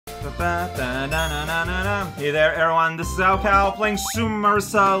Hey there, everyone. This is Cal playing Super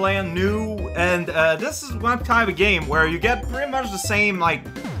Marisa Land new, and this is one kind of a game where you get pretty much the same like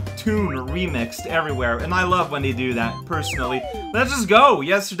tune remixed everywhere, and I love when they do that. Personally, let's just go.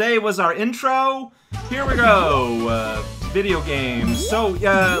 Yesterday was our intro. Here we go. Video games. So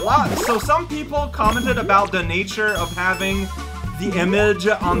so some people commented about the nature of having the image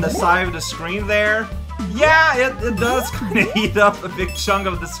on the side of the screen there. Yeah, it does kind of eat up a big chunk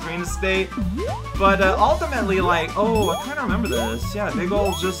of the screen estate, but ultimately, like, oh, I kind of remember this. Yeah, big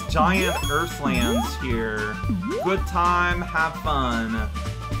old just giant earthlands here. Good time, have fun.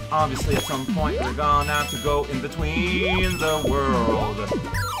 Obviously, at some point, we're gonna have to go in between the world.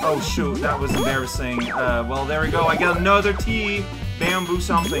 Oh shoot, that was embarrassing. Well, there we go. I get another T. Bamboo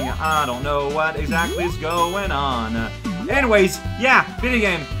something. I don't know what exactly is going on. Anyways, yeah, video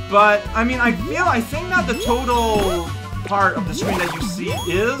game. But, I mean, I think that the total part of the screen that you see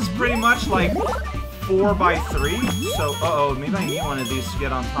is pretty much like 4x3. So, uh-oh, maybe I need one of these to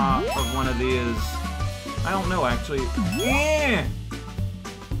get on top of one of these. I don't know, actually.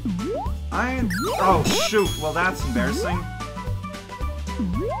 Oh, shoot. Well, that's embarrassing.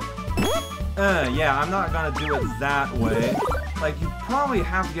 Yeah, I'm not gonna do it that way. Like, you probably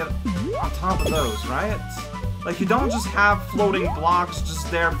have to get on top of those, right? Like, you don't just have floating blocks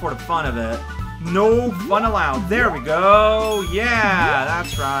just there for the fun of it. No fun allowed. There we go. Yeah,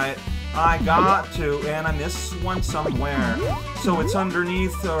 that's right. I got to, and I missed one somewhere. So it's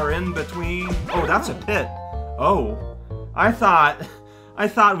underneath or in between. Oh, that's a pit. Oh, I thought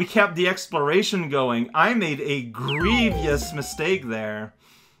we kept the exploration going. I made a grievous mistake there.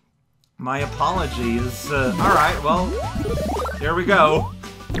 My apologies. Alright, well, here we go.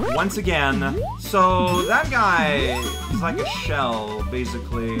 Once again. So, that guy is like a shell,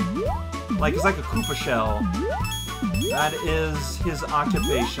 basically. Like, he's like a Koopa shell. That is his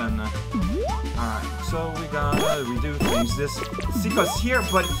occupation. Alright, so we gotta redo things. See, because here,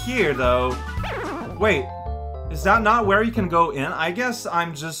 but here, though... Wait, is that not where you can go in? I guess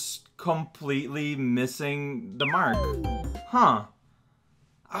I'm just completely missing the mark. Huh.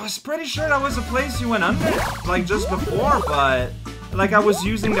 I was pretty sure that was a place you went under, like, just before, but... Like, I was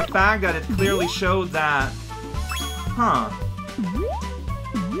using the fact that it clearly showed that... Huh.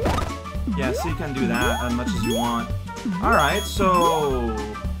 Yeah, so you can do that as much as you want. Alright, so...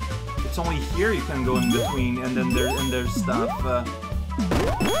 It's only here you can go in between, and then there's stuff.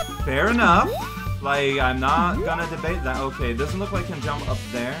 Fair enough. Like, I'm not gonna debate that. Okay, it doesn't look like I can jump up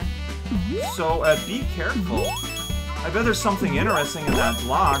there. So, be careful. I bet there's something interesting in that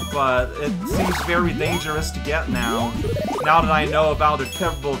block, but it seems very dangerous to get now. Now that I know about the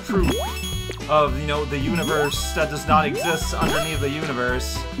terrible truth of, you know, the universe that does not exist underneath the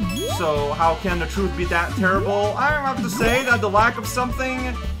universe. So how can the truth be that terrible? I have to say that the lack of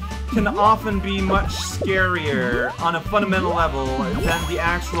something can often be much scarier on a fundamental level than the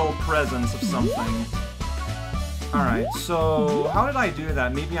actual presence of something. Alright, so how did I do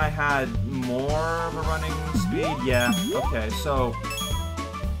that? Maybe I had more of a running speed? Yeah, okay, so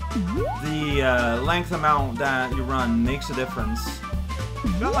the length amount that you run makes a difference.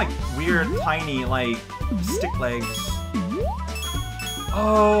 You got like weird, tiny, like, stick legs.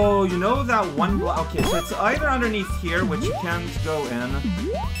 Oh, you know that one block? Okay, so it's either underneath here, which you can't go in,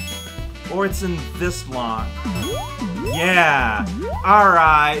 or it's in this block. Yeah!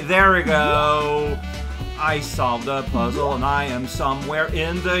 Alright, there we go! I solved the puzzle and I am somewhere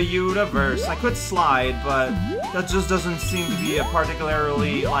in the universe. I could slide, but that just doesn't seem to be a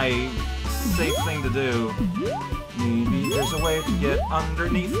particularly, like, safe thing to do. Maybe there's a way to get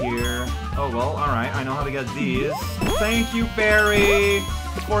underneath here. Oh, well, alright, I know how to get these. Thank you, fairy,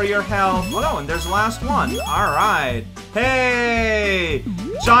 for your help. Oh, no, and there's the last one. Alright. Hey!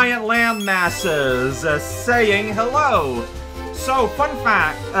 Giant land masses saying hello. So, fun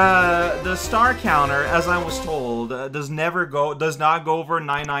fact, the star counter, as I was told, does not go over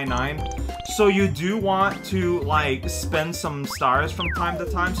 999. So you do want to, like, spend some stars from time to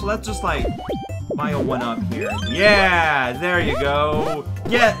time. So let's just, like, buy a one up here. Yeah, there you go.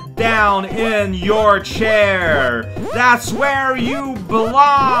 Get down in your chair. That's where you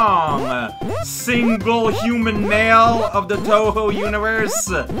belong. Single human male of the Toho universe.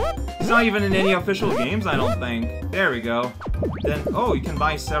 He's not even in any official games, I don't think. There we go. Then, oh, you can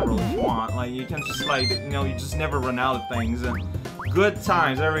buy several if you want. Like, you can just, like, you know, you just never run out of things. Good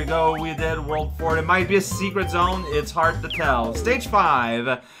times. There we go. We did World 4. It might be a secret zone. It's hard to tell. Stage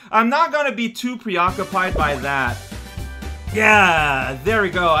 5. I'm not gonna be too preoccupied by that. Yeah, there we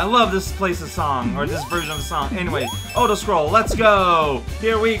go. I love this place's song, or this version of the song. Anyway, auto scroll. Let's go.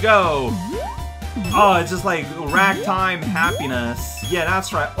 Here we go. Oh, it's just like ragtime happiness. Yeah,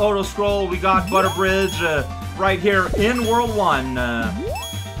 that's right. Auto scroll. We got Butter Bridge right here in World 1.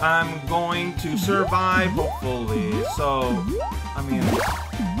 I'm going to survive, hopefully. So, I mean...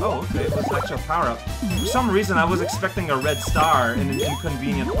 Oh, okay, it was actually a power-up. For some reason, I was expecting a red star in an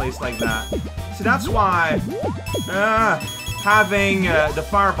inconvenient place like that. See, that's why having the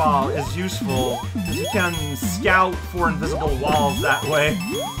fireball is useful, because you can scout for invisible walls that way.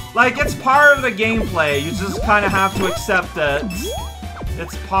 Like, it's part of the gameplay, you just kind of have to accept it.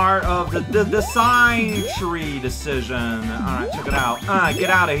 It's part of the design tree decision. Alright, check it out.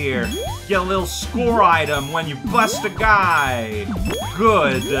 Get out of here. Get a little score item when you bust a guy.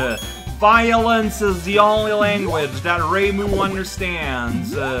 Good. Violence is the only language that Reimu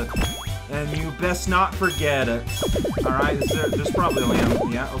understands. And you best not forget it. Alright, there's probably a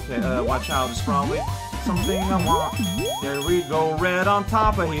lamp. Yeah, okay, watch out. There's probably something I want. There we go, red on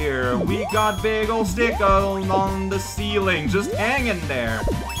top of here. We got big old stick on the ceiling, just hanging there.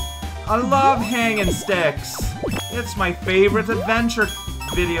 I love hanging sticks. It's my favorite adventure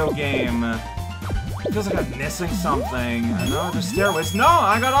video game. It feels like I'm missing something. No, there's stairways. No,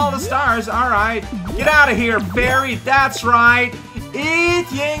 I got all the stars. Alright. Get out of here, fairy. That's right.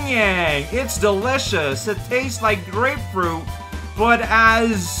 Eat yin yang. It's delicious. It tastes like grapefruit, but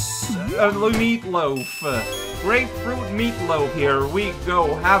as a meatloaf. Grapefruit meatloaf, here we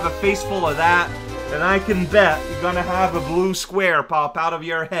go. Have a face full of that, and I can bet you're gonna have a blue square pop out of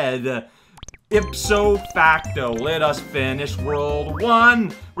your head. Ipso facto, let us finish World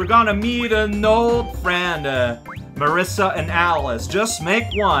 1. We're gonna meet an old friend, Marisa and Alice. Just make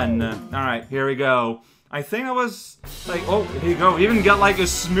one. Alright, here we go. I think I was like, oh, here you go. We even got like a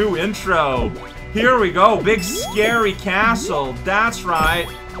smooth intro. Here we go, big scary castle. That's right.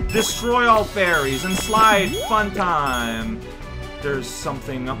 Destroy all fairies and slide fun time. There's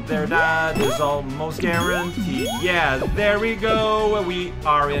something up there that is almost guaranteed. Yeah, there we go. We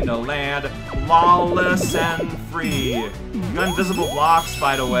are in a land lawless and free. You got invisible blocks,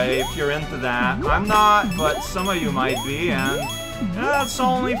 by the way, if you're into that. I'm not, but some of you might be, and that's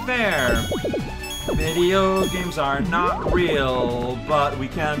only fair. Video games are not real, but we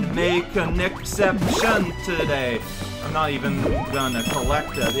can make an exception today. I'm not even gonna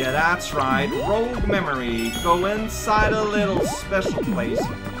collect it. Yeah, that's right. Rogue memory. Go inside a little special place.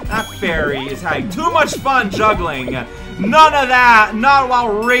 That fairy is having too much fun juggling. None of that! Not while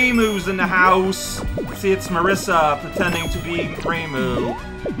Reimu's in the house. See, it's Marisa pretending to be Reimu,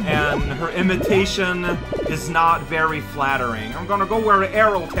 and her imitation is not very flattering. I'm gonna go where the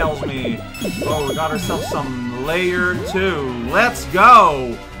arrow tells me. Oh, we got ourselves some layer 2. Let's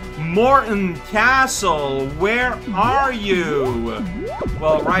go! Morton Castle, where are you?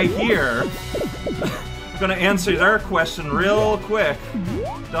 Well, right here. I'm gonna answer their question real quick.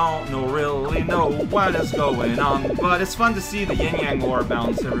 Don't really know what is going on, but it's fun to see the yin-yang ore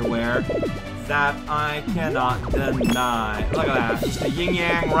bounce everywhere. That I cannot deny. Look at that, just a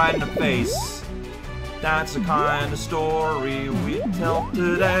yin-yang right in the face. That's the kind of story we tell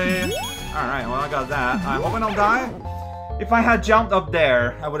today. Alright, well I got that. I hope I don't die. If I had jumped up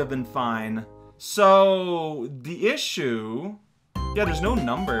there, I would have been fine. So, the issue... Yeah, there's no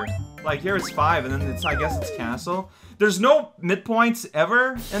number. Like, here it's 5, and then it's, I guess it's castle. There's no midpoints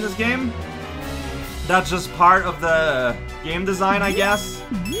ever in this game. That's just part of the game design, I guess.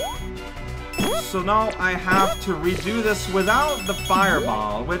 So now I have to redo this without the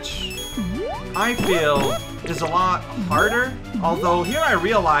fireball, which I feel is a lot harder. Although here I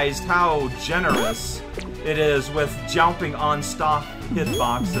realized how generous it is with jumping on stock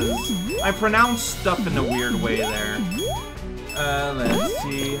hitboxes. I pronounce stuff in a weird way there. Let's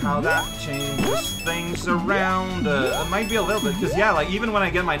see how that changes things around. It might be a little bit, because yeah, like even when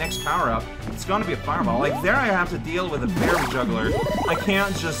I get my next power-up, it's gonna be a fireball. Like there I have to deal with a fairy juggler. I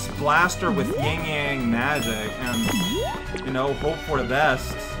can't just blast her with yin-yang magic and, you know, hope for the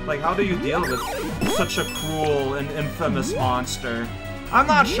best. Like how do you deal with such a cruel and infamous monster? I'm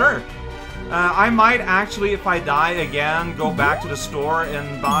not sure. I might actually, if I die again, go back to the store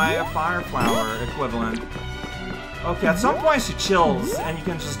and buy a fire flower equivalent. Okay, at some point she chills, and you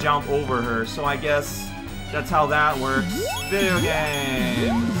can just jump over her, so I guess that's how that works. Video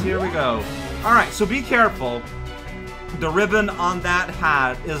games! Here we go. Alright, so be careful. The ribbon on that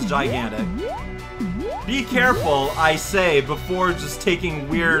hat is gigantic. Be careful, I say, before just taking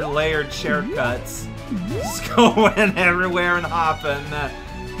weird layered shortcuts. Just going everywhere and hopping.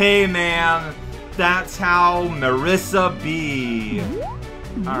 Hey man, that's how Marisa be.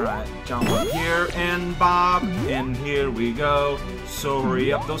 Alright, jump up here and bob, and here we go. So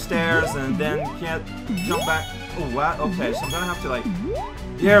hurry up those stairs and then can't jump back. Oh, what? Okay, so I'm gonna have to like...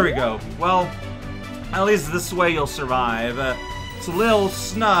 There we go. Well, at least this way you'll survive. It's a little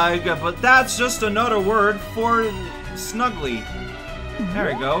snug, but that's just another word for snuggly.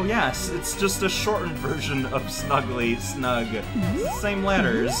 There we go, yes, it's just a shortened version of snuggly, snug. Same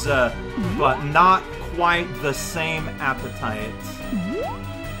letters, but not quite the same appetite.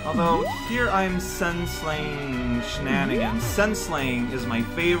 Although, here I'm senslaying shenanigans. Senslaying is my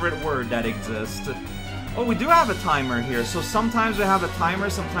favorite word that exists. Oh, we do have a timer here, so sometimes we have a timer,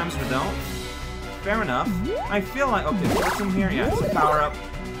 sometimes we don't. Fair enough. I feel like... Okay, what's in here? Yeah, it's a power-up.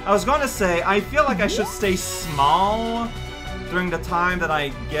 I was gonna say, I feel like I should stay small during the time that I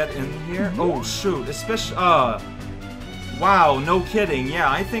get in here. Oh, shoot. Especially... wow, no kidding. Yeah,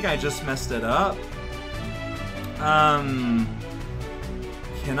 I think I just messed it up. Can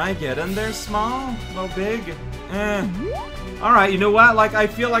I get in there small? No big? Alright, you know what? Like, I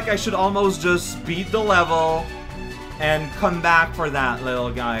feel like I should almost just beat the level and come back for that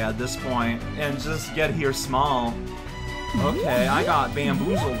little guy at this point and just get here small. Okay, I got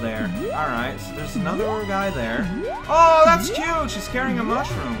bamboozled there. Alright, so there's another guy there. Oh, that's cute! She's carrying a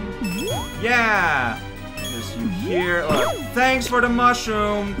mushroom. Yeah! There's you here. Look, thanks for the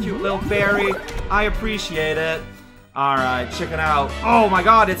mushroom, cute little berry. I appreciate it. Alright, check it out. Oh my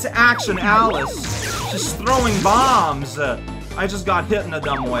god, it's Action Alice! She's throwing bombs! I just got hit in a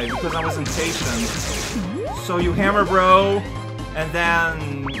dumb way because I was impatient. So you hammer bro, and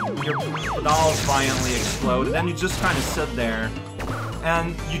then your dolls violently explode, and then you just kind of sit there.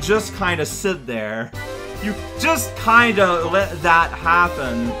 And you just kind of sit there. You just kind of let that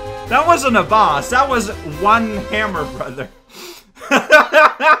happen. That wasn't a boss, that was one hammer brother.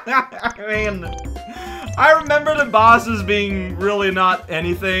 I mean... I remember the bosses being really not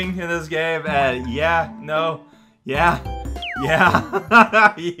anything in this game, and yeah, no, yeah,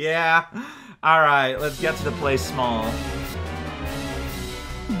 yeah. Alright, let's get to the place small.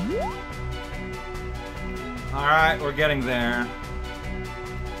 Alright, we're getting there.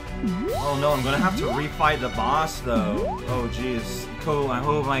 Oh no, I'm gonna have to refight the boss though. Oh jeez. Cool, I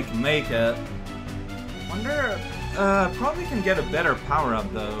hope I can make it. Wonder... probably can get a better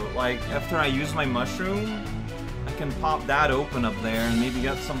power-up though. Like, after I use my mushroom, I can pop that open up there and maybe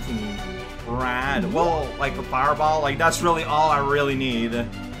get something rad. Well, like a fireball, like that's really all I really need.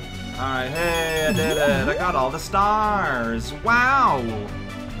 Alright, hey, I did it. I got all the stars. Wow!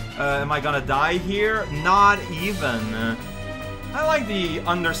 Am I gonna die here? Not even. I like the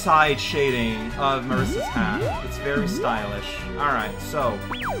underside shading of Marisa's hat. It's very stylish. Alright, so,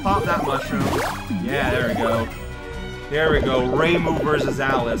 pop that mushroom. Yeah, there we go. There we go, Reimu versus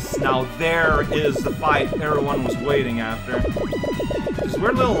Alice. Now there is the fight everyone was waiting after. There's a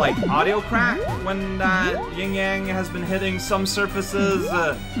weird little, like, audio crack when that yin-yang has been hitting some surfaces.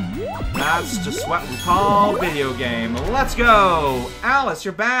 That's just what we call video game. Let's go! Alice,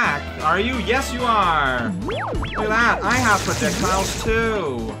 you're back! Are you? Yes, you are! Look at that, I have projectiles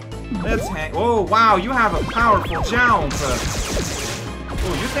too! Let's hang- oh, wow, you have a powerful jump!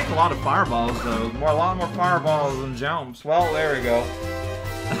 Oh, you take a lot of fireballs, though. A lot more fireballs than jumps. Well, there we go.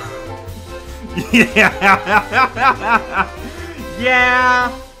 Yeah!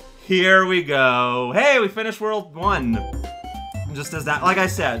 Yeah! Here we go. Hey, we finished World 1. Just as that, like I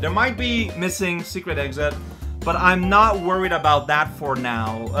said, there might be missing secret exit, but I'm not worried about that for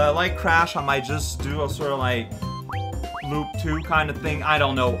now. Like Crash, I might just do a sort of like Loop 2 kind of thing. I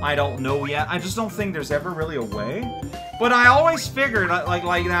don't know yet. I just don't think there's ever really a way. But I always figured like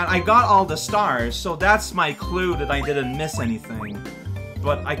that. I got all the stars, so that's my clue that I didn't miss anything.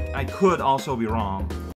 But I could also be wrong.